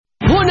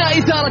هنا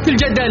إثارة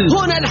الجدل،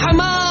 هنا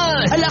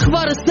الحماس،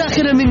 الأخبار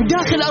الساخنة من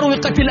داخل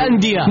أروقة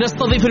الأندية،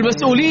 نستضيف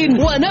المسؤولين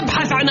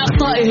ونبحث عن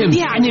أخطائهم.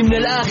 يعني من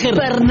الآخر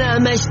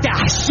برنامج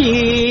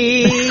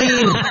تحشير.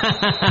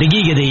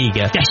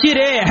 دقيقة تحشير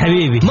ايه يا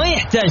حبيبي؟ ما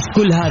يحتاج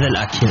كل هذا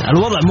الأكشن،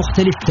 الوضع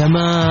مختلف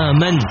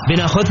تماما.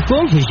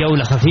 بناخذكم في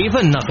جولة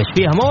خفيفة نناقش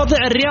فيها مواضيع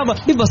الرياضة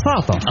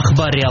ببساطة،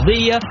 أخبار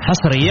رياضية،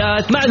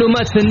 حصريات،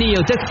 معلومات فنية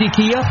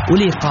وتكتيكية،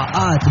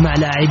 ولقاءات مع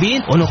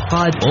لاعبين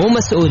ونقاد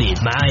ومسؤولين.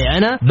 معاي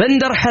أنا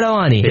بندر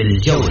حلواني في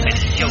الجولة.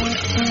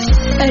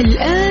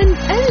 الآن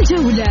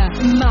الجولة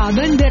مع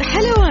بندر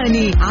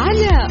حلواني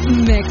على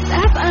ميكس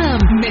أف أم.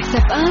 ميكس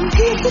أف أم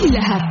هي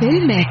كلها في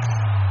الميكس.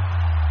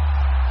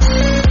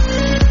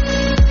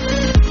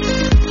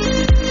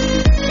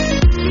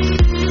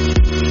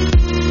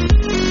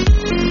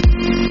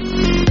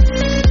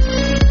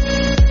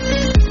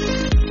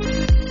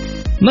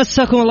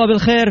 مساكم الله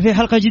بالخير في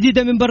حلقة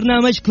جديدة من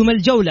برنامجكم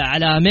الجولة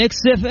على ميكس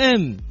اف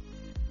ام.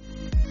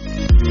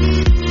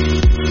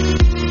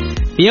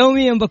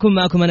 يوميا بكون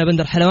معكم أنا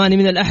بندر حلواني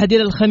من الأحد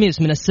إلى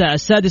الخميس من الساعة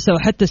 6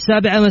 وحتى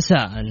 7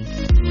 مساء.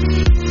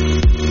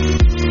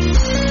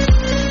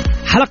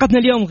 حلقتنا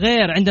اليوم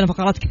غير، عندنا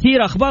فقرات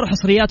كثيرة، أخبار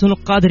وحصريات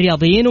ونقاد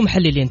رياضيين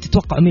ومحللين.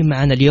 تتوقعوا مين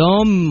معنا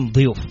اليوم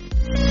ضيوف؟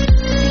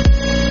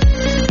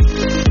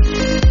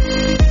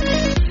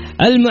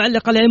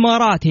 المعلق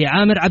الإماراتي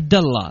عامر عبد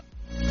الله،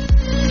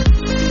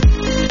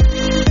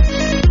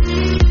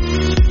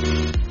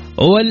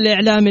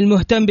 والإعلام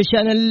المهتم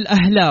بشأن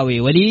الأهلاوي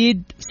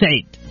وليد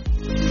سعيد،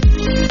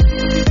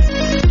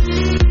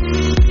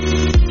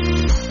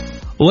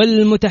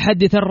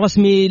 والمتحدث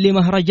الرسمي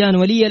لمهرجان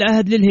ولي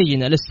العهد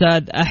للهجنة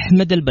الأستاذ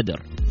أحمد البدر.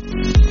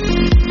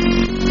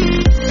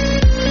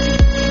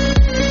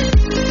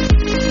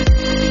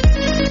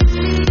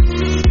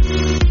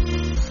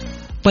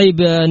 طيب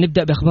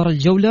نبدأ بأخبار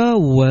الجولة،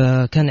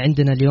 وكان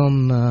عندنا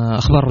اليوم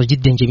أخبار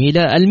جدا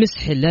جميلة.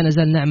 المسح لا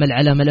نزال نعمل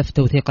على ملف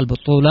توثيق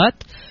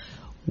البطولات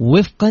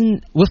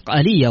وفق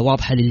آلية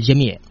واضحة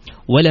للجميع،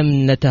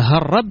 ولم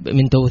نتهرب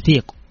من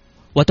توثيق،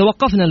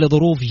 وتوقفنا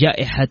لظروف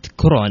جائحة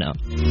كورونا.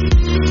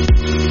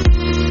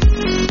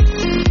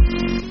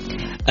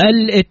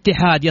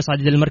 الاتحاد يصعد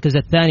إلى المركز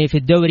الثاني في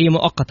الدوري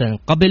مؤقتا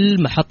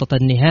قبل محطة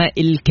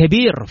النهائي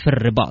الكبير في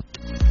الرباط.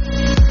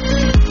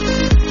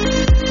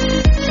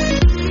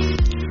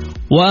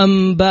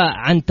 وأنباء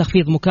عن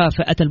تخفيض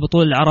مكافأة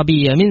البطولة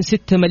العربية من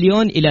 6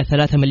 مليون إلى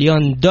 3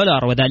 مليون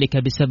دولار،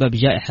 وذلك بسبب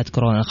جائحة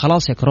كورونا.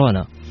 خلاص يا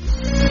كورونا.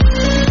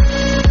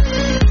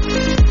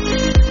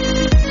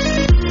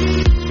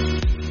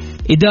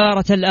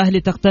 إدارة الأهلي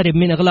تقترب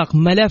من إغلاق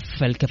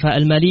ملف الكفاءة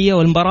المالية،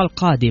 والمباراة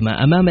القادمة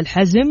أمام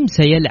الحزم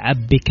سيلعب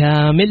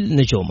بكامل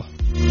نجومه.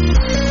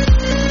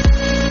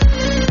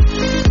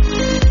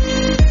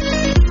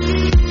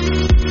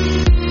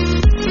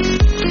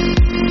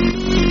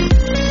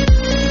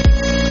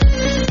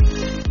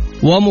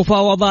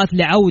 ومفاوضات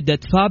لعودة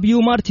فابيو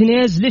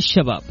مارتينيز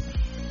للشباب.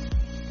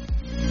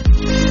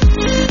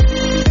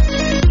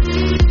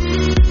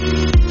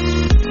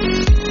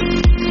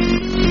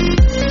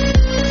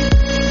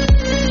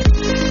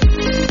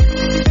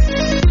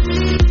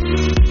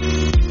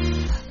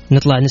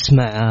 نطلع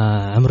نسمع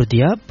عمرو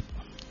دياب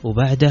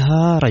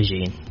وبعدها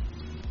راجعين.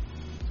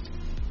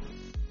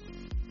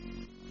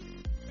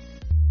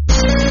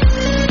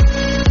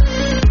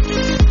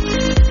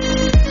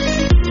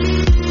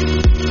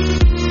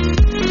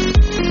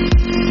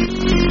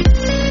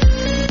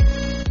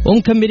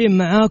 ومكملين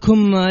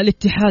معاكم.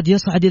 الاتحاد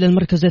يصعد إلى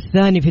المركز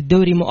الثاني في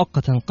الدوري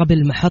مؤقتا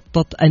قبل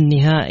محطة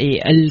النهائي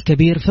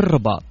الكبير في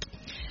الرباط.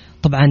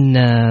 طبعا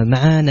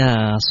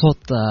معانا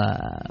صوت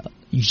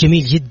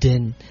جميل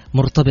جدا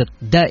مرتبط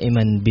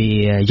دائما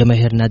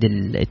بجماهير نادي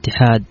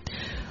الاتحاد،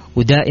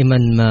 ودائما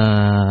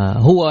ما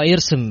هو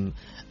يرسم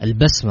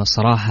البسمة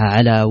صراحة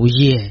على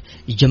وجيه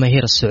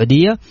الجماهير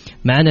السعودية.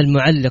 معنا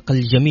المعلق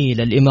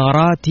الجميل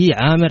الإماراتي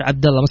عامر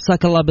عبد الله.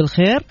 مساك الله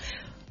بالخير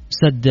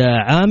أستاذ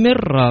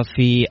عامر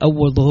في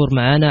أول ظهور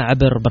معنا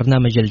عبر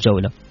برنامج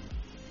الجولة.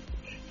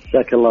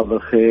 مساك الله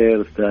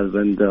بالخير أستاذ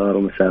بندر،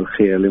 ومساء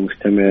الخير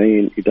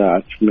لمستمعين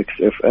إذاعة ميكس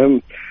اف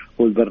ام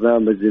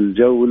والبرنامج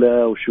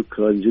الجولة،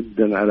 وشكرا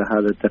جدا على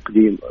هذا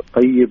التقديم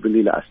الطيب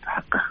اللي لا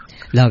أستحقه.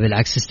 لا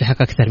بالعكس،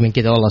 استحق أكثر من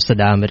كذا والله.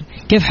 أستاذ عامر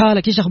كيف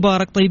حالك؟ إيش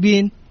أخبارك؟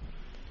 طيبين؟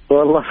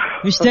 والله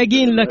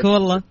مشتاقين لك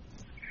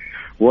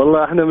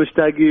والله احنا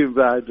مشتاقين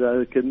بعد،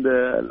 لكن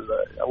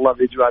الله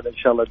بيجمعنا ان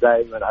شاء الله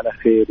دائما على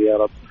خير يا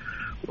رب،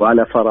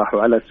 وعلى فرح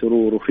وعلى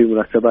سرور، وفي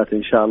مناسبات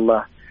ان شاء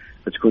الله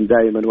تكون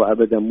دائما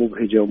وابدا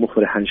مبهجه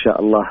ومفرحه ان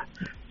شاء الله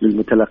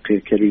للمتلقي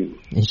الكريم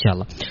ان شاء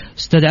الله.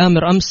 استاذ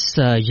عامر، امس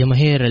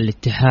جماهير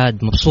الاتحاد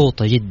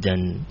مبسوطه جدا،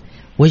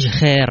 وجه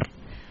خير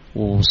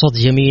وصوت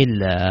جميل،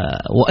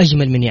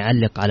 واجمل من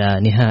يعلق على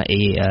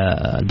نهائي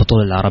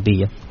البطوله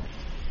العربيه.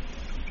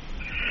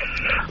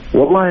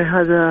 والله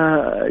هذا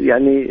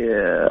يعني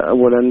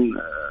أولا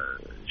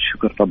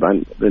شكر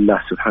طبعا لله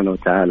سبحانه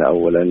وتعالى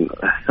أولا،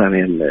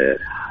 ثانيا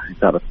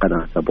إدارة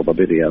قناة أبو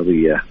ظبي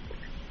الرياضية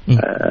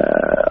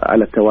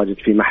على التواجد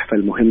في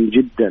محفل مهم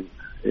جدا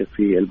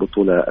في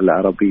البطولة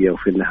العربية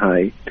وفي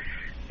النهائي.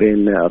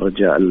 بين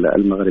الرجاء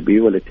المغربي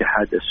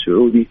والاتحاد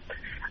السعودي.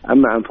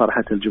 أما عن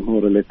فرحة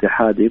الجمهور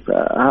الاتحادي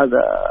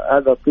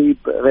فهذا طيب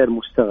غير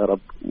مستغرب،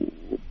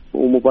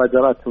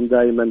 ومبادراتهم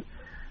دائما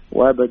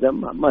وأبدا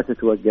ما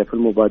تتوقف.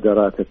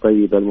 المبادرات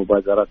الطيبة،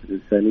 المبادرات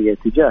الإنسانية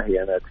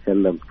تجاهي أنا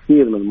أتكلم،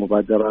 كثير من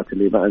المبادرات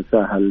اللي ما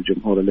أنساها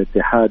الجمهور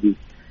الاتحادي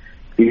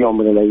في يوم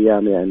من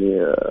الأيام.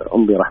 يعني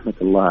أمي رحمة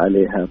الله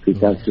عليها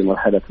كانت في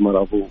مرحلة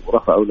مرض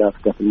ورفعوا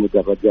لافتة في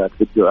المدرجات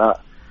بالدعاء.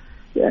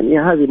 يعني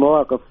هذه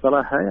مواقف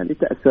صراحة يعني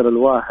تأثر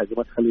الواحد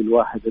وما تخلي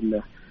الواحد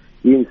إنه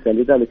ينسى.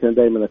 لذلك أنا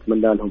دائما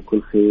أتمنى لهم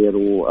كل خير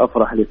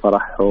وأفرح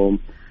لفرحهم.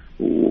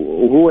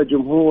 وهو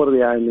جمهور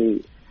يعني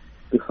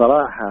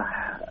بصراحة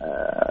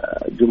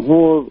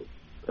جمهور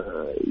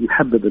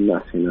يحبب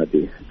الناس في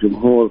ناديه،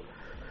 جمهور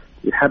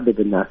يحبب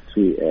الناس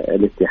في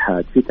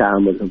الاتحاد، في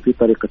تعاملهم، في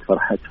طريقة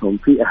فرحتهم،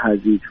 في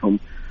أحازيجهم.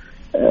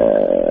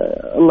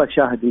 الله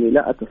شاهد إني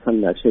لا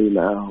أتصنع شيء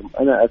معهم،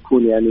 أنا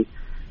أكون يعني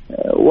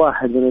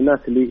واحد من الناس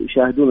اللي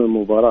يشاهدون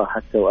المباراة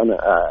حتى وأنا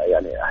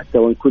يعني حتى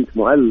وإن كنت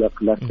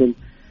معلق، لكن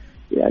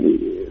يعني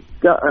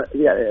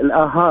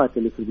الآهات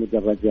اللي في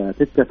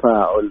المدرجات،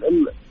 التفاعل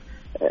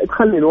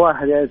تخلي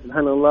الواحد يعني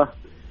سبحان الله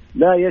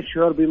لا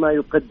يشعر بما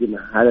يقدمه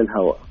على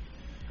الهواء.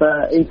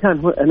 فإن كان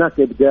هناك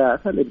إبداع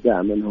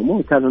فالإبداع منهم،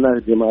 وإن كان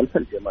هناك جمال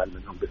فالجمال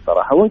منهم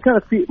بصراحة، وإن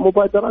كانت في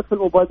مبادرات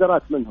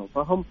فالمبادرات منهم،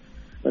 فهم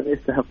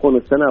يستحقون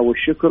الثناء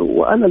والشكر.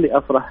 وأنا اللي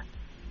أفرح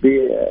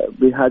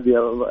بهذه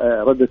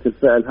ردة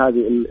الفعل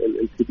هذه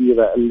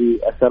الكبيرة اللي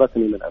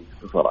أثرتني من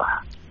أمس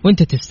بصراحة.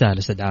 وأنت تستاهل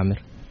أستاذ عامر،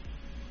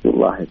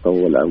 الله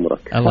يطول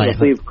عمرك. الله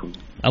يحفظك.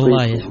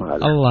 الله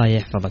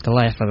يحفظك.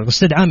 الله يحفظك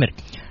أستاذ عامر.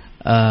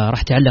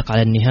 راح تعلق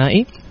على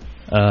النهائي،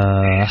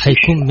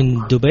 حيكون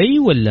من دبي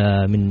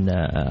ولا من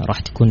راح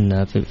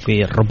تكون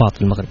في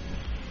الرباط المغرب؟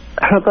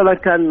 احنا طبعا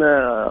كان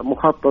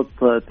مخطط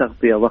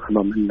تغطية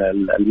ضخمة من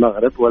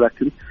المغرب،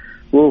 ولكن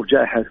وفي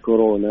جائحة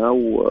كورونا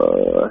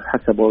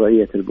وحسب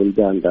وضعية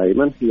البلدان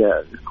دائما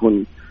هي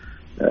تكون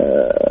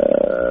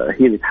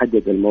هي اللي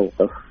تحدد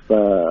الموقف.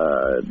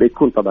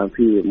 فبيكون طبعا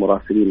في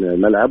مراسلين من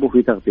الملعب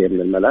وفي تغطية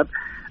من الملعب،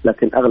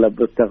 لكن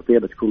أغلب التغطية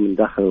بتكون من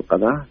داخل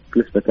القناة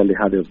نسبة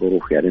لهذه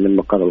الظروف، يعني من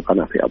مقر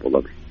القناة في أبو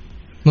ظبي.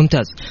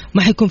 ممتاز.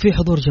 ما حيكون في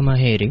حضور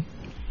جماهيري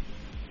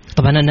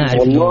طبعا؟ أنا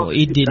أعرف إنه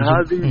يدي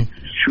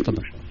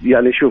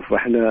يعني شوف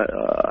احنا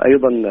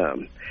أيضا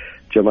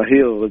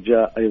جماهير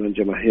الرجاء أيضا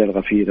جماهير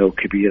غفيرة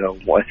وكبيرة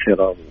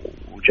ومؤثرة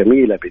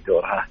وجميلة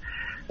بدورها.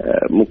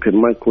 ممكن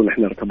ما نكون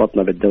احنا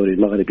ارتبطنا بالدوري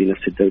المغربي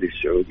نفس الدوري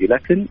السعودي،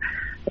 لكن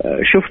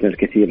شفنا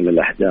الكثير من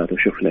الأحداث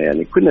وشفنا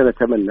يعني كنا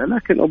نتمنى،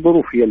 لكن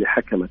الظروف هي اللي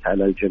حكمت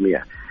على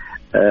الجميع.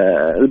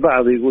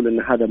 البعض يقول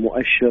أن هذا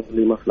مؤشر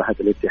لمصلحة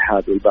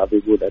الاتحاد، والبعض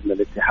يقول أن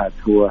الاتحاد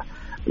هو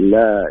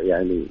لا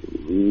يعني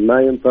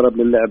ما ينطرب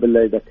للعب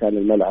إلا إذا كان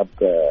الملعب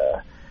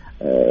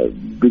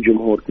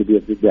بجمهور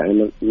كبير جدا.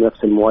 يعني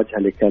نفس المواجهة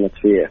اللي كانت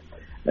في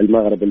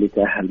المغرب اللي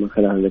تأهل من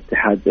خلال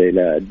الاتحاد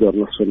إلى الدور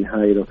نصف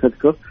النهائي لو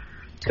تذكر،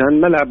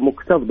 كان ملعب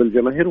مكتظ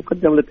بالجماهير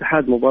وقدم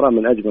الاتحاد مباراة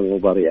من أجمل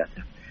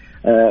مبارياته.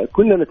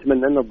 كنا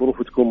نتمنى أن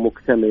الظروف تكون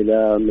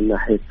مكتملة من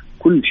ناحية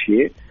كل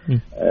شيء،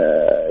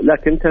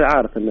 لكن أنت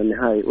عارف أن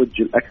النهائي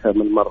أجل أكثر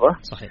من مرة.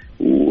 صحيح.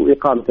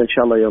 وإقامة إن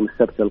شاء الله يوم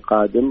السبت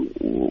القادم،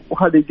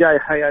 وهذه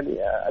جائحة يعني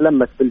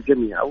لمت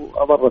بالجميع أو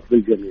أضرت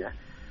بالجميع.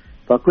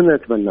 فكنا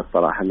نتمنى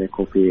الصراحة أن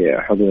يكون في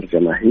حضور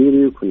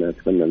جماهيري، وكنا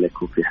نتمنى أن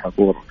يكون في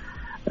حضور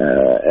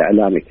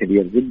إعلامي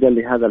كبير جدا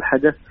لهذا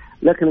الحدث.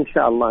 لكن إن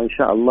شاء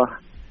الله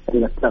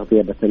أن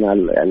التغطية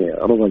بتنال يعني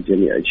رضا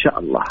الجميع إن شاء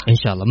الله. إن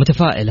شاء الله.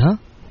 متفائل؟ ها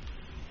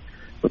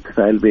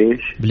متفائل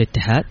بإيش؟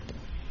 بالاتحاد.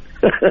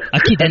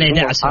 أكيد أنا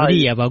إذاعة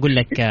سعودية بقول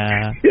لك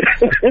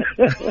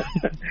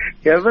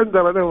يا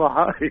بندر أنا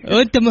محايد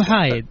وأنت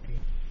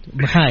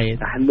محايد.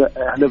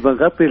 احنا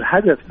بنغطي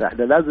الحدث،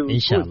 احنا لازم ان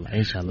شاء الله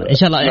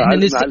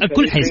احنا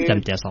الكل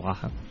حيستمتع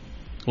صراحه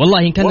والله.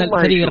 ان كان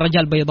الفريق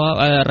الرجال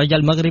البيضاء الرجال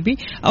المغربي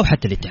او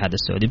حتى الاتحاد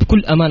السعودي،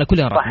 بكل امانه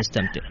كلنا راح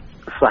نستمتع.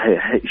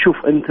 صحيح. شوف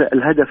انت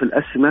الهدف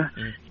الاسمى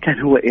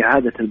كان هو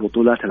اعاده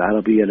البطولات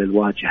العربيه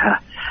للواجهه.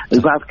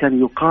 البعض كان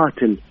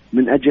يقاتل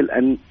من اجل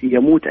ان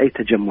يموت اي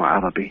تجمع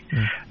عربي،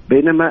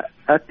 بينما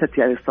اتت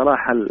يعني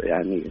الصراحه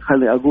يعني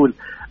خليني اقول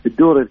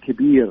الدور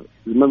الكبير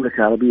للمملكة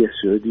العربية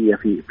السعودية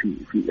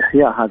في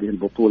إحياء هذه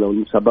البطولة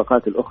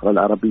والمسابقات الأخرى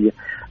العربية.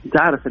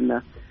 أنت عارف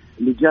أن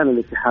لجان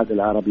الاتحاد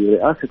العربي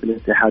ورئاسة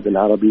الاتحاد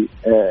العربي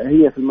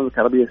هي في المملكة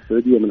العربية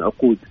السعودية من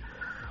عقود،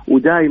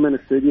 ودائما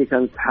السعودية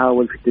كانت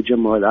تحاول في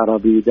التجمع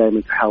العربي،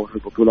 دائما تحاول في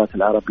البطولات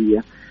العربية.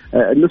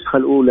 النسخة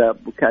الأولى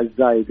بكأس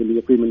زايد اللي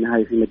يقيم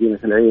النهائي في مدينة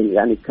العين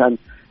يعني كان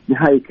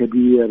نهائي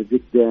كبير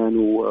جدا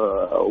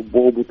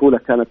وبطولة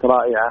كانت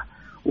رائعة،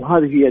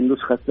 وهذه هي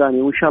النسخة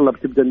الثانية، وإن شاء الله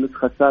بتبدأ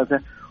النسخة الثالثة.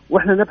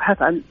 وإحنا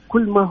نبحث عن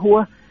كل ما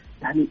هو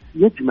يعني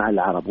يجمع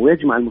العرب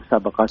ويجمع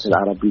المسابقات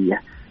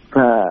العربية.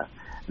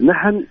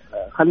 فنحن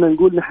خلنا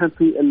نقول نحن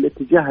في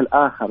الاتجاه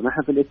الآخر،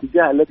 نحن في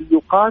الاتجاه الذي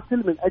يقاتل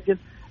من أجل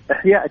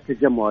إحياء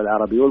التجمع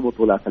العربي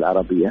والبطولات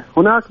العربية.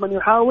 هناك من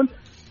يحاول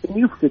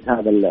أن يفسد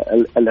هذا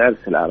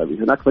العرس العربي،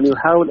 هناك من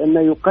يحاول أن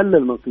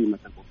يقلل من قيمة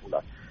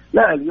البطولات.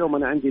 لا، اليوم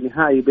أنا عندي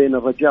نهائي بين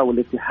الرجاء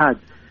والاتحاد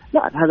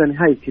لا هذا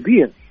نهائي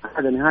كبير،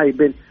 هذا نهائي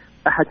بين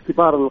أحد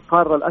كبار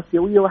القارة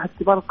الآسيوية وأحد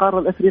كبار القارة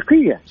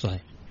الأفريقية.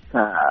 صحيح.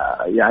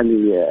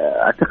 يعني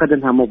أعتقد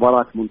أنها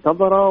مباراة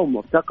منتظرة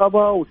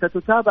ومرتقبة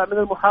وستتابع من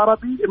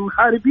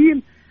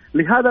المحاربين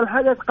لهذا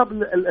الحدث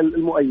قبل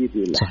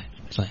المؤيدين له. صحيح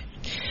صحيح.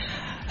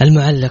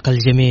 المعلق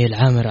الجميل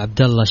عامر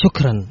عبد الله،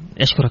 شكرا،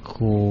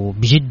 أشكرك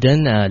بجدا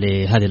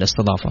لهذه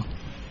الاستضافة.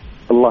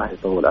 الله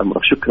يطول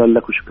عمرك، شكرا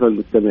لك وشكرا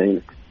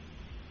للمستمعين.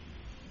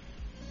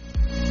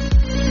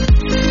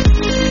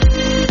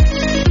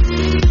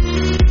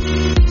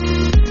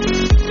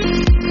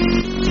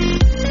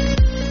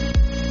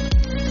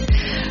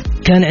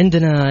 كان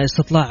عندنا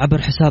استطلاع عبر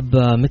حساب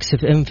ميكس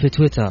اف ام في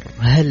تويتر: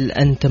 هل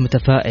أنت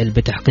متفائل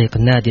بتحقيق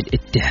نادي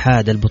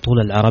الاتحاد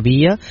البطولة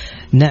العربية؟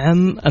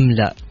 نعم أم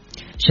لا؟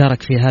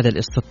 شارك في هذا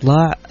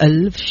الاستطلاع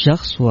 1000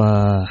 شخص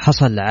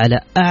وحصل على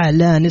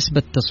أعلى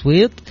نسبة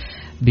تصويت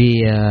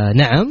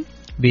بنعم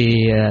ب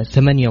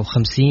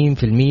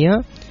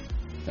 58%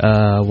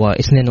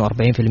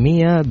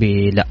 و42%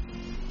 بلا.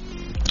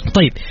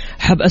 طيب،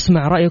 حاب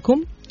أسمع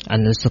رأيكم عن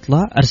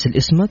الاستطلاع. أرسل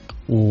اسمك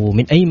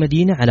ومن أي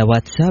مدينة على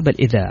واتساب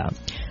الإذاعة.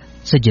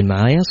 سجل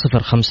معايا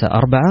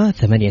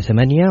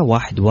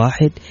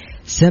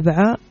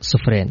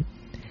 054-88-11-700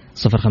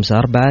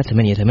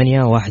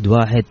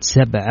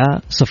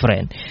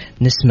 054-88-11-700.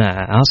 نسمع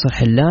عاصر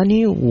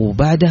حلاني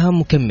وبعدها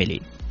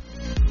مكملين.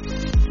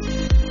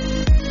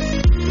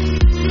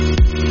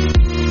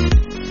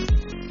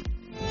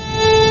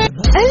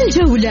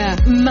 الجولة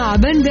مع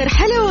بندر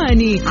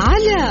حلواني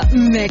على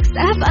ميكس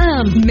اف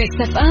ام.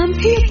 ميكس اف ام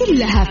هي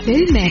كلها في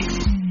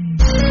الميكس.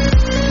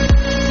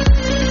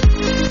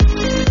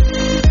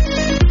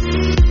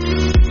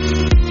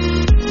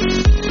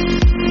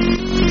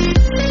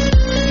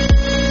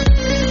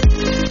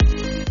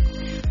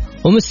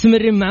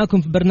 ومستمرين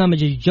معاكم في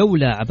برنامج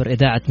الجولة عبر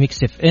إذاعة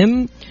ميكس اف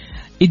ام.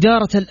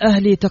 إدارة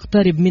الأهلي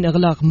تقترب من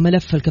إغلاق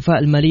ملف الكفاءة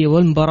المالية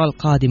والمباراة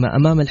القادمة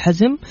أمام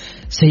الحزم.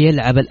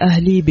 سيلعب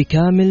الأهلي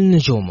بكامل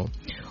نجومه.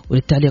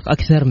 وللتعليق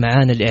أكثر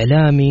معانا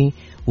الإعلامي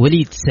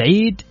وليد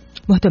سعيد،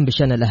 مهتم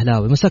بشأن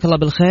الأهلاوي. مساك الله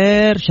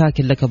بالخير،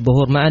 شاكر لك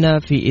الظهور معنا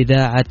في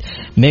إذاعة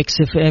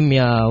ميكس اف ام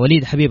يا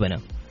وليد حبيبنا.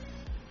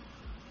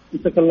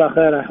 مساك الله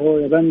خير يا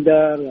أخوي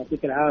بندر،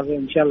 يعطيك العافية.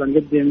 إن شاء الله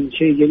نقدم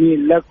شيء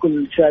جميل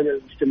لكل السادة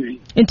المستمعين.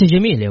 أنت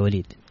جميل يا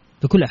وليد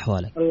بكل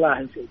أحوالك. الله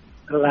يسعدك.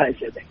 الله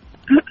يسعدك.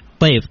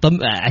 طيب،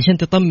 عشان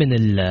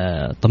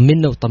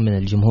طمنا وطمن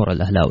الجمهور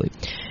الأهلاوي،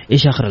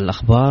 إيش آخر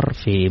الأخبار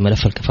في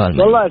ملف الكفاءة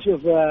المالية؟ والله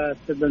شوف يا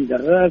أستاذ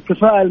بندر،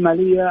 الكفاءة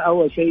المالية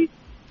أول شيء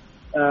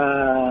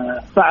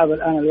صعب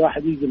الآن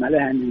الواحد يجزم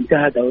عليها أن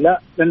انتهت أو لا،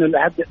 لأنه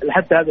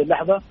لحتى هذه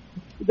اللحظة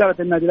إدارة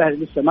النادي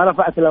الأهلي لسه ما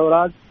رفعت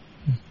الأوراق.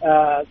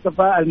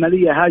 الكفاءة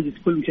المالية هاجس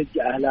كل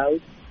مشجع أهلاوي.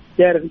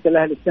 تعرف أنت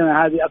الأهلي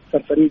السنة هذه أكثر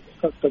فريق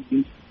خطط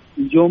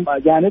نجوم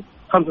أجانب،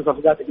 5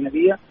 صفقات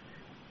أجنبية.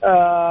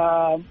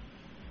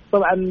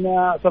 طبعا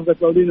صفقة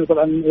باولينو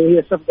طبعا هي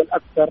الصفقة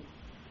الأكثر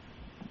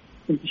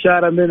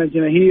انتشارا بين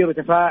الجماهير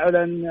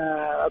وتفاعلا.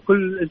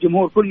 كل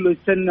الجمهور كله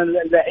يستنى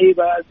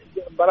اللعيبة.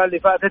 المباراة اللي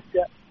فاتت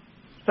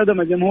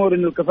صدم الجمهور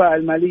إنه الكفاءة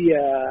المالية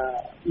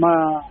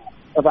ما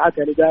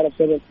رفعتها الإدارة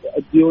بسبب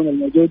الديون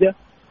الموجودة،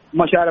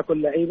 ما شاركوا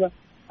اللعيبة.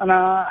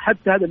 أنا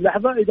حتى هذه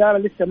اللحظة الإدارة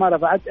لسه ما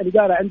رفعت.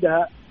 الإدارة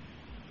عندها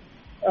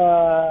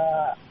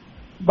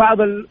بعض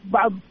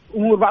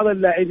أمور بعض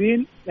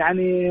اللاعبين،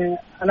 يعني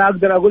أنا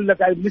أقدر أقول لك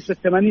بنسبة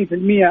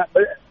 80%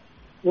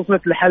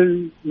 وصلت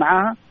لحل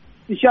معها.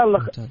 إن شاء الله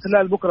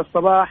خلال بكرة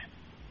الصباح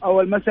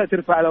أو المساء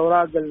ترفع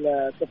الأوراق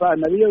الكفاءة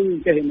المالية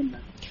وينتهي منها.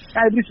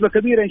 يعني بنسبة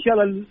كبيرة إن شاء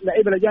الله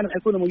اللعيبة الأجانب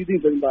حيكونوا موجودين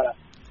في المباراة.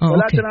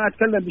 ولكن أنا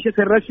أتكلم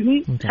بشكل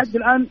رسمي حتى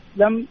الآن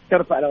لم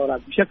ترفع الأوراق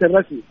بشكل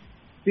رسمي.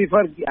 في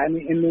فرق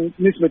يعني إنه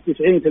نسبة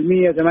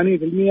 90%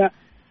 80%.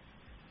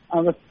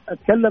 أنا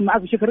أتكلم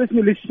معك بشكل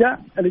رسمي. لسه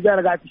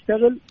الإدارة قاعدة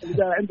تشتغل.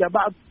 الإدارة عندها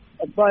بعض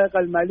الضائقة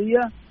المالية،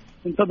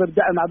 تنتظر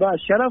دعم أعضاء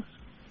الشرف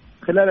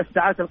خلال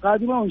الساعات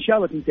القادمة وإن شاء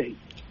الله تنتهي.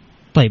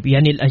 طيب،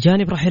 يعني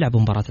الأجانب راح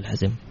يلعبوا مباراة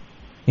الحزم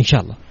إن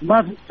شاء الله؟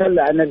 ما في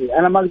تسلع النبي،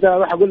 أنا ما أقدر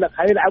أروح أقول لك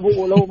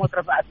حيلعبوا ولو ما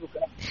ترفعت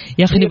بكرة.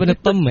 يا أخي نبغى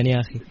نطمن يا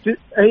أخي.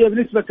 هي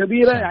بنسبة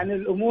كبيرة يعني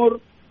الأمور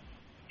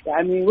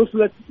يعني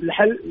وصلت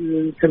لحل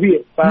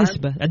كبير.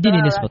 نسبة،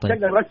 أديني نسبة. طيب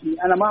أتكلم رسمي،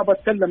 أنا ما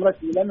بتكلم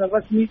رسمي لأن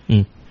الرسمي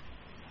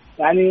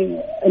يعني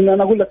إن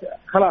أنا أقول لك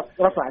خلاص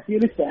رفعت. هي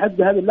لسه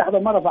لحد هذه اللحظة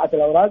ما رفعت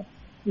الأوراق.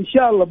 إن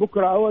شاء الله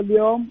بكرة أو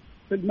اليوم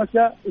في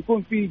المساء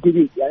يكون في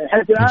جديد. يعني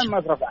حتى الآن ما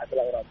رفعت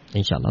الأوراق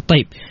إن شاء الله.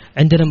 طيب،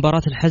 عندنا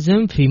مباراة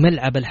الحزم في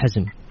ملعب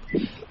الحزم.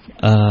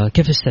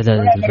 كيف استعداد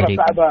الفريق؟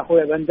 صعب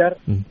أخوي بندر.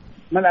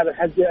 ملعب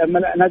الحزم،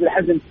 نادي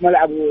الحزم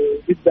ملعبه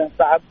جدا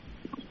صعب.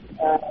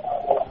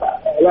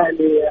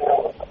 الأهلي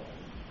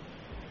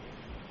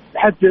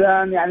حتى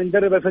الآن يعني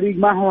مدرب الفريق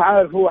ما هو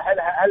عارف هو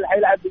هل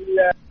حيلعب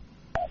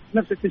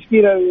نفس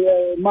التشكيلة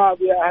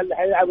الماضية، هل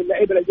حيلعب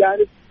اللعيبة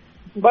الأجانب.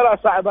 مباراة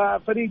صعبة.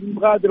 فريق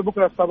مغادر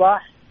بكرة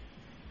الصباح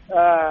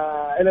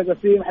إلى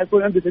قصيم،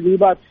 حيكون عنده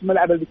تدريبات في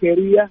ملعب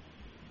البكيرية.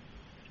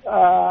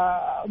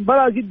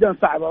 مباراة جدا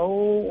صعبة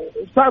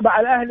وصعبة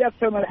على الأهلي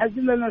أكثر من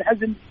الحزم، لأن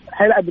الحزم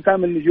حيلعب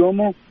بكامل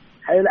نجومه،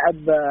 حيلعب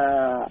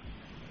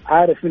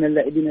عارف من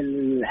اللاعبين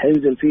اللي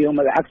حينزل فيهم،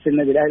 على عكس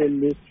النادي الأهلي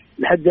اللي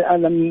لحد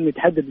الآن لم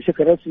يتحدد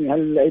بشكل رسمي هل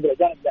اللعيبة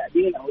الأجانب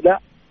لاعبين أو لا.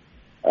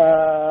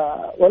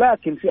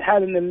 ولكن في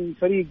حال أن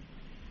الفريق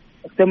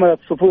اكتملت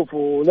صفوفه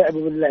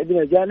ولعبوا باللاعبين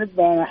الأجانب،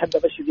 أنا أحب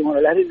أبشر جمهور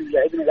الأهلي إن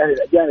اللاعبين الأهلي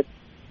الأجانب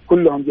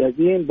كلهم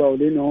جاهزين،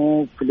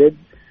 باولينو، فليد،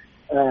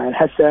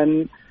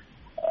 الحسن،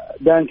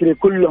 دانكري،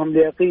 كلهم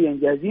لياقيا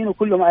جاهزين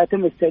وكلهم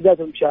يتم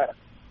استعداد المشاركة.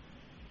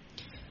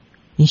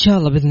 إن شاء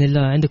الله بإذن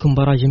الله عندكم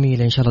مباراة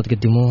جميلة إن شاء الله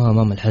تقدموها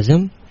أمام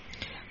الحزم.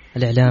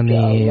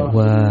 الإعلامي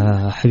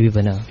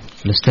وحبيبنا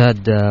الأستاذ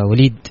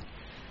وليد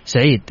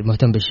سعيد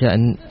مهتم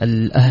بالشأن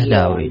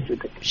الأهلاوي،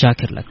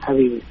 شاكر لك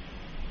حبيبي،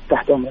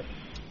 تحت أمرك.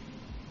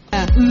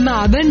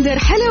 مع بندر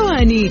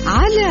حلواني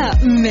على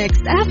ميكس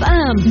أف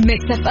أم.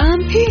 ميكس أف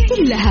أم هي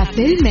كلها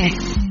في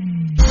الميكس.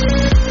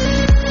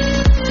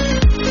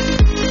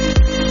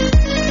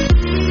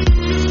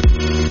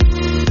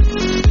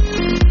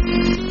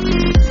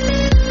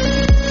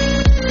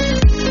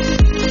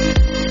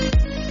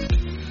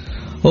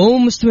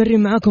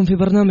 ومستمرين معاكم في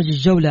برنامج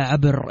الجولة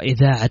عبر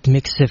إذاعة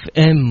ميكس اف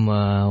ام،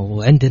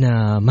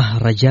 وعندنا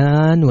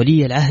مهرجان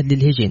ولي العهد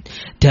للهجن،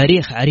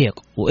 تاريخ عريق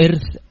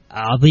وإرث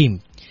عظيم،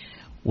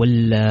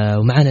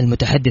 ومعنا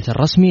المتحدث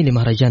الرسمي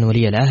لمهرجان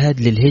ولي العهد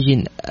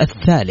للهجن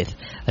الثالث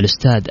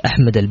الأستاذ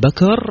أحمد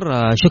البكر.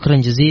 شكرا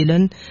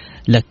جزيلا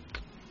لك.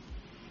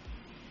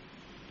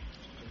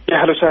 يا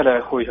هلا وسهلا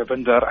أخوي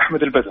بندر.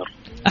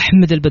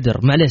 أحمد البدر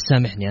معليش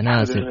سامحني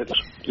أنا آسف.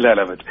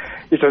 لا بدر،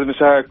 يسعد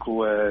مساك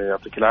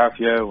ويعطيك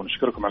العافية،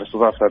 ونشكركم على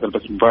استضافة هذا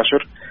البث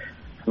المباشر.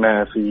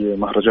 احنا في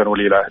مهرجان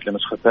ولي العهد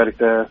للنسخة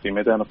الثالثة في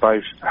ميدان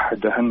الطائف،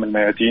 أحد أهم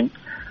الميادين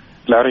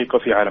العريقة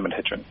في عالم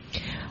الهجن.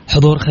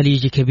 حضور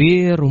خليجي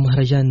كبير،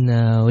 ومهرجان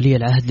ولي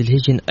العهد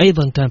للهجن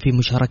أيضا كان في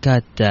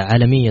مشاركات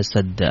عالمية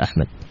أستاذ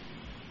أحمد.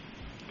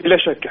 بلا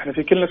شك احنا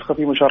في كل نسخة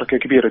في مشاركة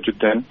كبيرة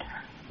جدا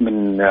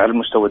من على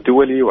المستوى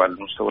الدولي وعلى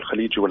المستوى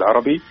الخليجي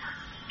والعربي.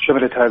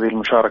 شملت هذه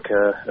المشاركة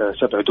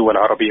 7 دول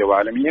عربية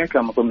وعالمية،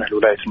 كان من ضمنها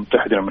الولايات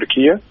المتحدة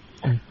الأمريكية،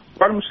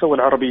 وعلى المستوى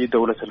العربي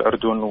دولة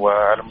الأردن،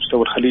 وعلى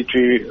المستوى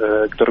الخليجي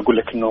أقدر أقول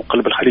لك أنه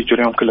قلب الخليج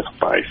اليوم كله في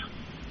الطائف.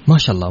 ما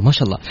شاء الله ما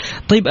شاء الله.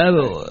 طيب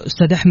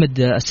أستاذ أحمد،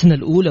 السنة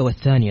الأولى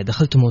والثانية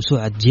دخلت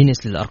موسوعة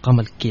جينيس للأرقام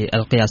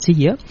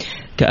القياسية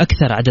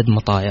كأكثر عدد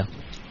مطايا.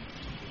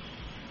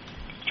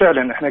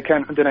 فعلا احنا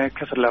كان عندنا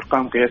كثر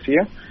الأرقام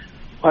القياسية،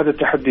 وهذا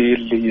التحدي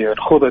اللي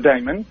نخوضه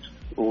دائما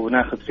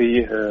وناخذ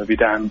فيه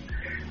بدعم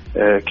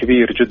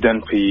كبير جدا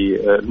في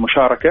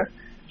المشاركة.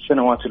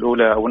 السنوات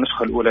الأولى أو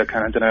النسخة الأولى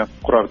كان عندنا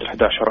قرابة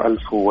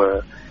 11,000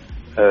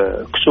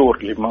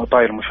 وكسور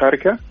لمطايا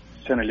المشاركة.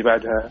 السنة اللي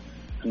بعدها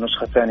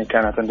النسخة الثانية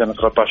كانت عندنا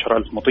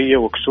 13,000 مطية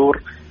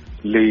وكسور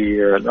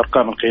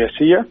للأرقام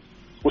القياسية.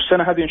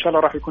 والسنة هذه إن شاء الله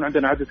راح يكون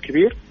عندنا عدد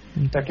كبير،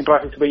 لكن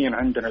راح يتبين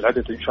عندنا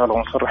العدد إن شاء الله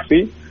ونصرح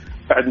فيه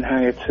بعد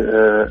نهاية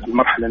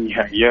المرحلة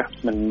النهائية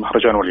من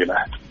مهرجان ولي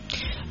العهد.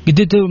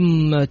 قدرتم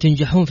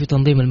تنجحون في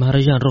تنظيم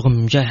المهرجان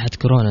رغم جائحة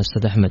كورونا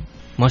أستاذ أحمد،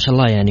 ما شاء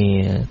الله،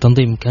 يعني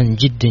تنظيم كان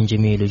جدا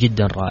جميل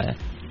وجدا رائع.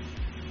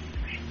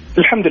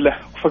 الحمد لله،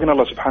 وفقنا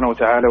الله سبحانه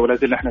وتعالى، ولا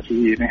زلنا احنا في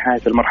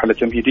نهاية المرحلة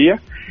التمهيدية.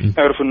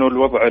 أعرف إنه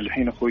الوضع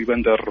الحين أخوي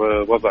بندر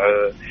وضع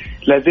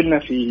لا زلنا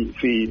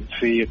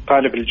في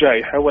قالب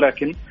الجائحة،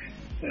 ولكن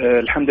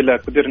الحمد لله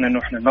قدرنا إنه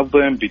احنا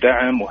ننظم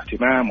بدعم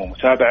واهتمام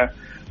ومتابعة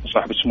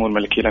صاحب السمو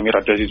الملكي الأمير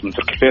عبد العزيز بن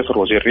تركي الفيصل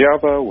وزير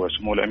الرياضة،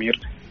 وسمو الأمير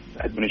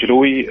سعد بن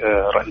جلوي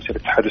رئيس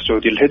الاتحاد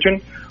السعودي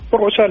للهجن،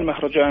 ورؤساء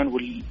المهرجان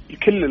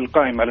والكل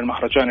القائم على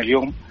المهرجان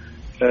اليوم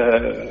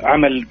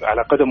عمل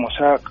على قدم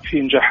وساق في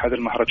إنجاح هذا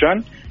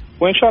المهرجان.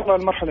 وإن شاء الله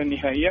المرحلة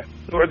النهائية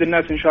نوعد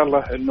الناس إن شاء الله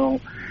أنه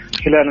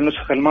خلال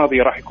النسخة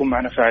الماضية راح يكون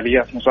معنا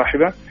فعاليات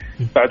مصاحبة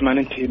بعد ما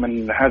ننتهي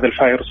من هذا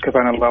الفايروس،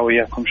 كفانا الله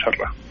وإياكم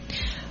شره.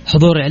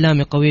 حضور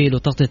إعلامي قوي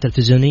وتغطية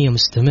تلفزيونية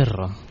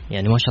مستمرة،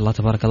 يعني ما شاء الله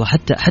تبارك الله،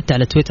 حتى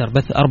على تويتر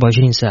بث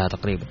 24 ساعة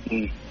تقريبا.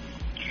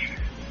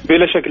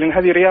 بلا شك، لأن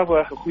هذه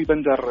رياضة أخوي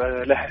بندر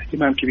لها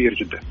اهتمام كبير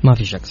جدا، ما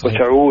في شك، صحيح.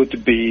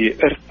 وتعود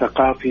بإرث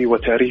ثقافي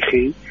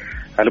وتاريخي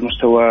على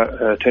مستوى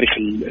تاريخ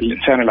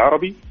الإنسان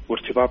العربي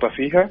وارتباطه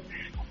فيها،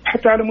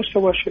 حتى على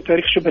مستوى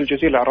تاريخ شبه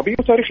الجزيرة العربية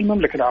وتاريخ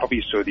المملكة العربية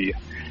السعودية.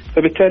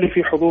 فبالتالي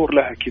في حضور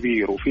لها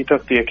كبير وفي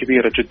تغطية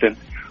كبيرة جدا،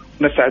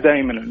 نسعى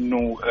دائما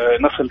أنه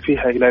نصل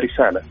فيها إلى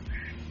رسالة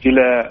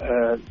إلى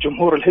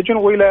جمهور الهجن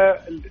وإلى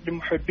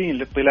المحبين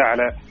للاطلاع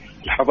على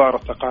الحضارة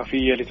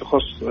الثقافية اللي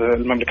تخص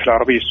المملكة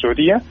العربية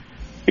السعودية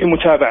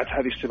بمتابعة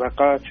هذه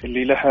السباقات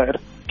اللي لها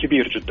إرث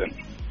كبير جدا.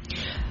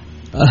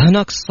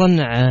 هناك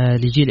صنع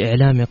لجيل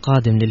إعلامي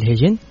قادم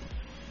للهجن؟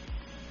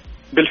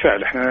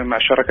 بالفعل احنا مع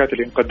الشراكات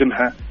اللي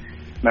نقدمها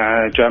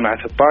مع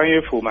جامعة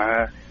الطائف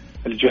ومع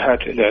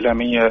الجهات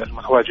الإعلامية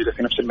المتواجدة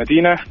في نفس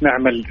المدينة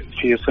نعمل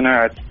في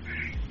صناعة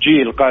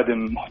جيل قادم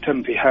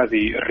مهتم في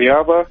هذه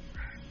الرياضة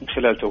من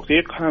خلال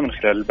توثيقها، من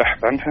خلال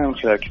البحث عنها، من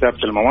خلال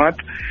كتابة المواد،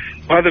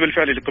 وهذا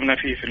بالفعل اللي قمنا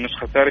فيه في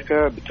النسخة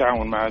الثالثة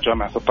بالتعاون مع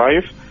جامعة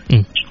الطائف.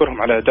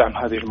 أشكرهم على دعم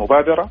هذه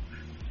المبادرة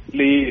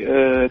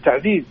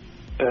لتعزيز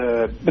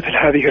مثل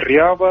هذه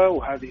الرياضة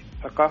وهذه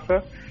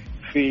الثقافة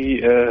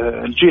في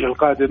الجيل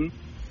القادم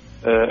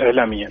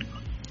إعلاميا.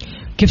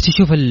 كيف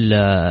تشوف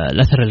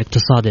الأثر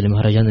الاقتصادي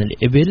لمهرجان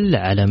الإبل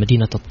على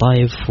مدينة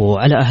الطائف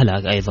وعلى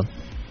أهلها أيضا؟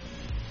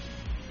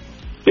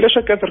 بلا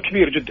شك أثر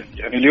كبير جدا.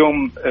 يعني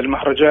اليوم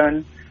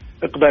المهرجان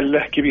إقبال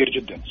له كبير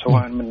جدا،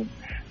 سواء من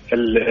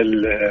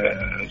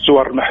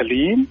الزوار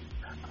المحليين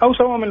أو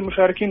سواء من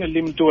المشاركين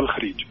اللي من دول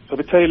الخليج،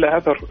 فبالتالي له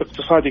أثر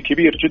اقتصادي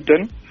كبير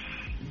جدا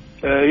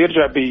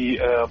يرجع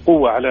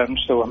بقوة على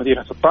مستوى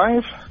مدينة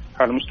الطائف،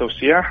 على مستوى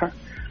السياحة،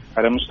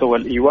 على مستوى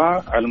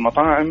الإيواء، على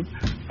المطاعم،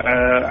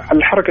 على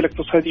الحركة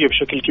الاقتصادية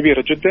بشكل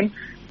كبير جدا.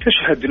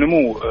 تشهد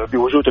نمو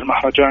بوجود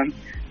المهرجان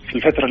في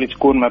الفترة اللي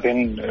تكون ما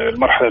بين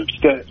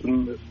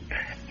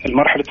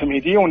المرحلة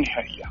التمهيدية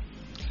والنهائية.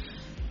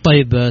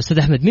 طيب أستاذ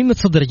أحمد، مين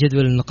متصدر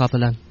جدول النقاط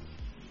الآن؟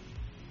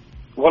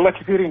 والله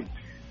كثيرين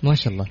ما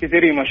شاء الله،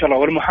 كثيرين ما شاء الله،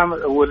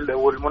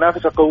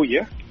 والمنافسة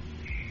قوية.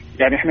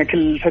 يعني احنا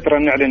كل فترة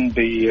نعلن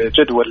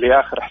بجدول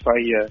لآخر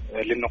إحصائية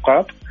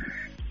للنقاط.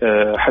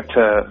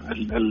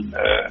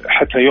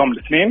 حتى يوم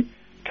الاثنين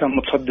كان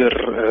متصدر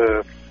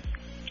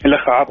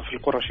الأخ عاطف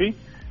القرشي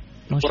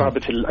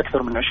قرابة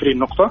الأكثر من 20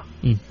 نقطة،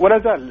 ولا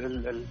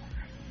زال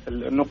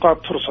النقاط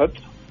ترصد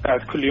بعد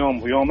كل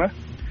يوم ويومه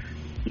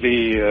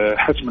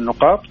لحسم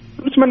النقاط.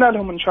 نتمنى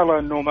لهم إن شاء الله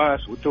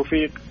النوماس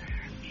والتوفيق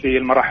في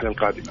المراحل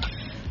القادمة.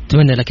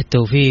 أتمنى لك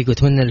التوفيق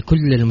وأتمنى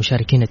لكل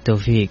المشاركين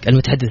التوفيق.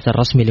 المتحدث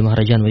الرسمي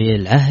لمهرجان ولي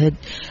العهد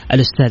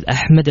الأستاذ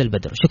أحمد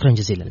البدر، شكرا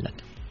جزيلا لك.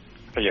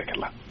 حياك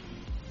الله.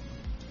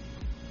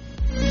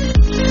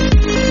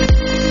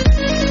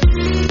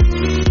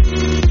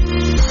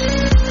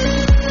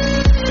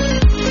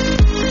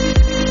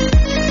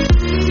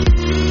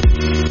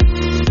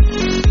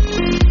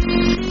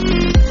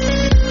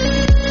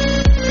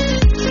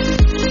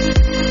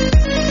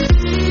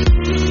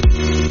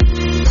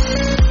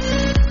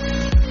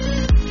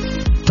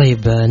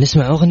 طيب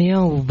نسمع أغنية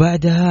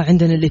وبعدها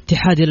عندنا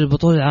الاتحاد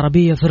للبطولة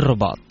العربية في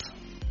الرباط.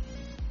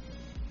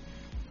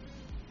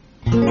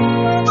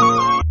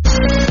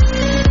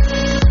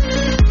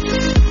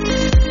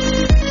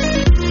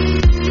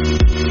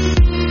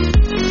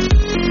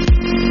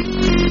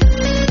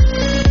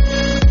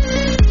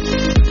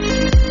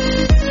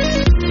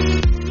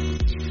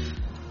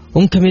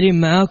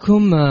 ومكملين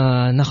معاكم.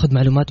 ناخذ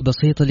معلومات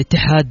بسيطة.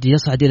 الاتحاد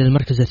يصعد إلى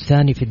المركز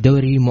الثاني في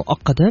الدوري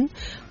مؤقتا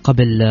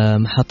قبل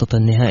محطة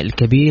النهائي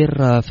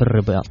الكبير في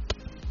الرباط.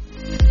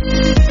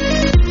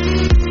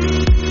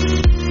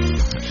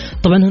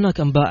 طبعا هناك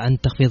أنباء عن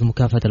تخفيض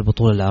مكافأة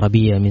البطولة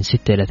العربية من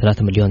 6 إلى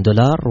 3 مليون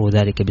دولار،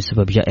 وذلك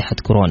بسبب جائحة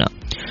كورونا.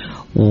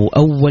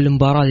 وأول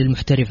مباراة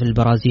للمحترف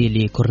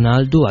البرازيلي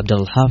كورنالدو عبد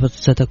الله الحافظ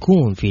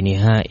ستكون في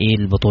نهائي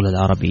البطولة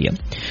العربية.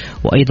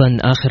 وأيضا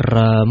آخر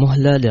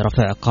مهلة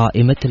لرفع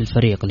قائمة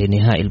الفريق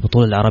لنهائي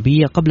البطولة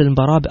العربية قبل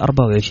المباراة ب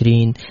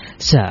 24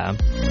 ساعة.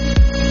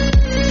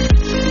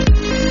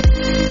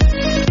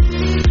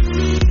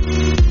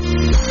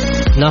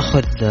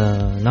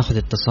 ناخذ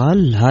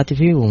اتصال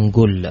هاتفي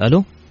ونقول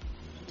ألو.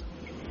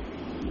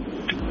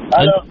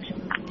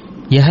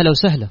 يا هلا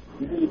وسهلا.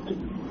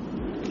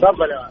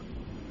 تفضل يا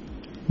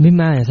مين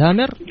معايا؟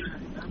 ثامر؟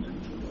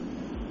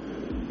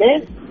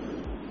 مين؟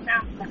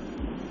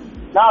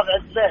 نافع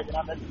الزبيدي.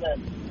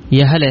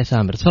 يا هلا يا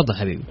ثامر، تفضل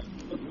حبيبي.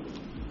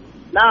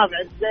 نافع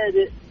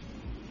الزبيدي.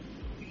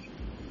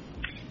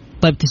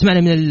 طيب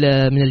تسمعني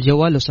من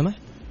الجوال لو سمحت؟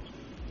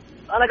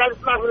 أنا قاعد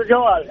أسمعك من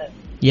الجوال.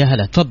 يا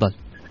هلا تفضل.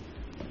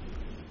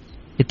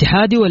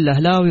 اتحادي ولا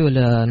أهلاوي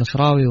ولا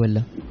نصراوي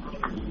ولا؟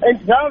 أنت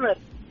ثامر؟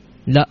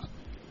 لا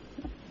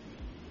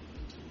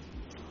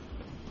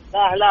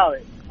أهلاوي.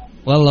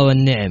 والله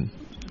والنعم.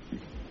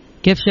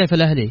 كيف شايف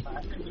الأهلي؟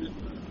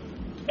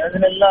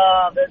 بإذن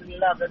الله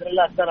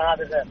السنة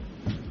هذه خير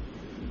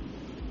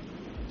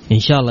إن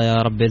شاء الله يا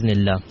رب بإذن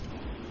الله. إن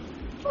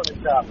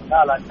شاء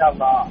الله. لا إن شاء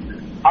الله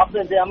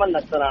حاطين في أملنا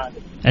السنة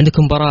هذه.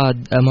 عندكم مباراة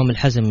أمام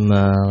الحزم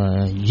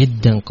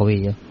جدا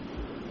قوية.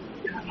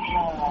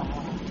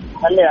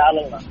 خليها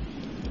على الله.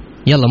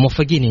 يلا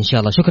موفقين إن شاء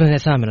الله. شكرا يا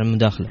ثامر على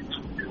المداخلة.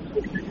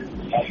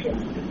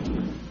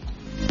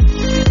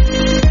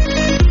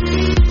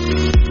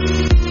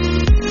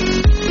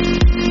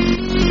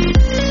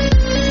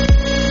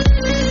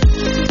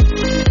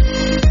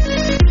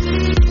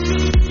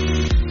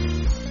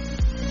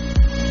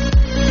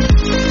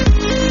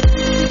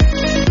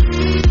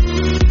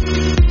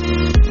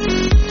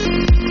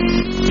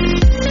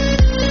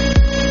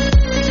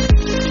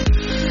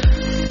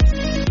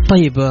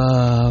 طيب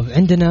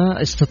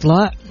عندنا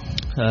استطلاع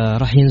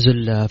راح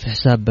ينزل في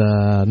حساب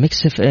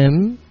ميكس اف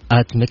ام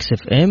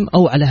 @mixfm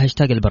أو على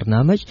هاشتاج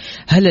البرنامج.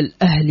 هل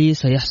الأهلي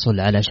سيحصل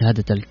على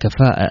شهادة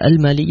الكفاءة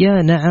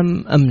المالية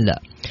نعم أم لا؟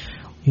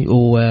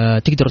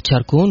 وتقدروا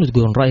تشاركون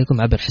وتقولون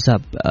رأيكم عبر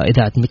حساب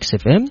إذاعة ميكس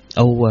اف ام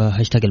أو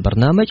هاشتاج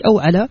البرنامج أو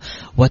على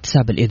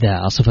واتساب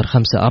الإذاعة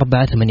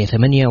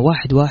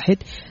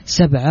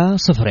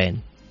 0548811700.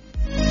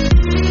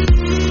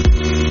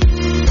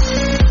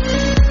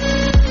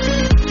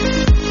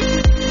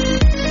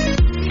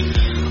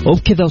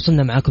 وبكذا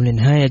وصلنا معاكم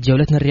لنهاية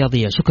جولتنا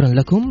الرياضية. شكرا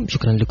لكم،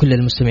 شكرا لكل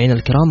المستمعين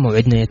الكرام.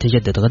 موعدنا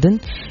يتجدد غدا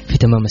في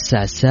تمام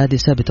الساعة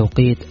 6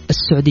 بتوقيت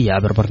السعودية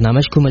عبر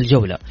برنامجكم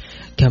الجولة.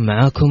 كان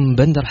معاكم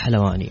بندر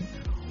حلواني.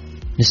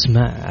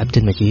 نسمع عبد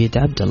المجيد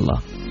عبد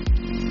الله.